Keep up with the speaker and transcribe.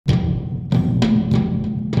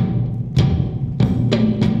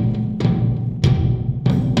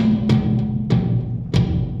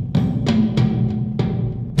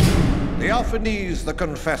Aristophanes the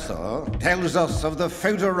Confessor tells us of the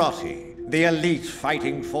Foederati, the elite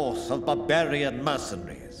fighting force of barbarian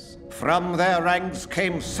mercenaries. From their ranks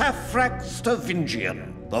came Saphrax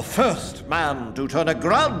Stavingian, the first man to turn a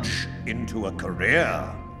grudge into a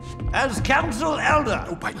career. As Council Elder,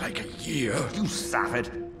 Oh, by like a year. you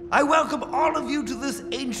sapphet, I welcome all of you to this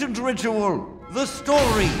ancient ritual, the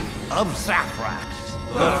story of Saphrax.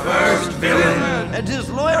 The first villain. And his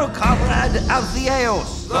loyal comrade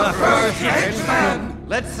Altheos. The first henchman.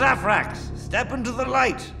 Let Saphrax step into the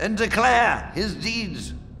light and declare his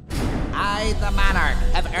deeds. I, the monarch,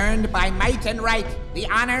 have earned by might and right the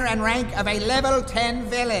honor and rank of a level 10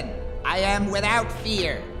 villain. I am without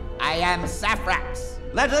fear. I am Saphrax.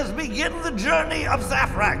 Let us begin the journey of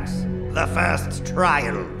Saphrax, the first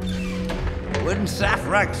trial. When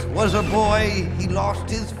Saphrax was a boy, he lost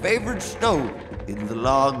his favorite stone in the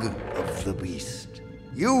log of the beast.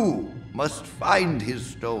 You must find his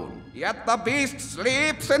stone. Yet the beast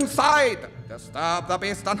sleeps inside. Disturb the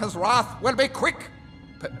beast and his wrath will be quick.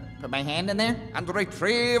 Put my hand in there? And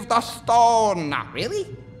retrieve the stone. Really?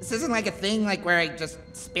 This isn't like a thing like where I just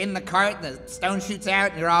spin the cart and the stone shoots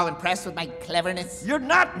out and you're all impressed with my cleverness? You're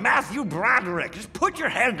not Matthew Broderick. Just put your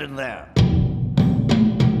hand in there.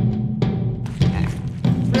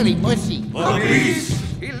 It's really mushy. The beast.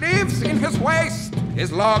 He lives in his waste.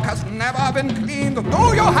 His log has never been cleaned. Do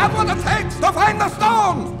you have what it takes to find the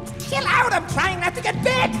stone? Chill out, I'm trying not to get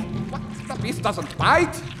bit! What? The beast doesn't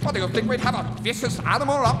bite? What, do you think we'd have a vicious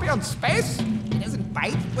animal up here in space? He doesn't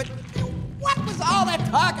bite? What was all that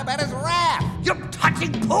talk about his wrath? You're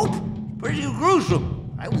touching poop? Pretty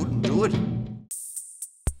gruesome. I wouldn't do it.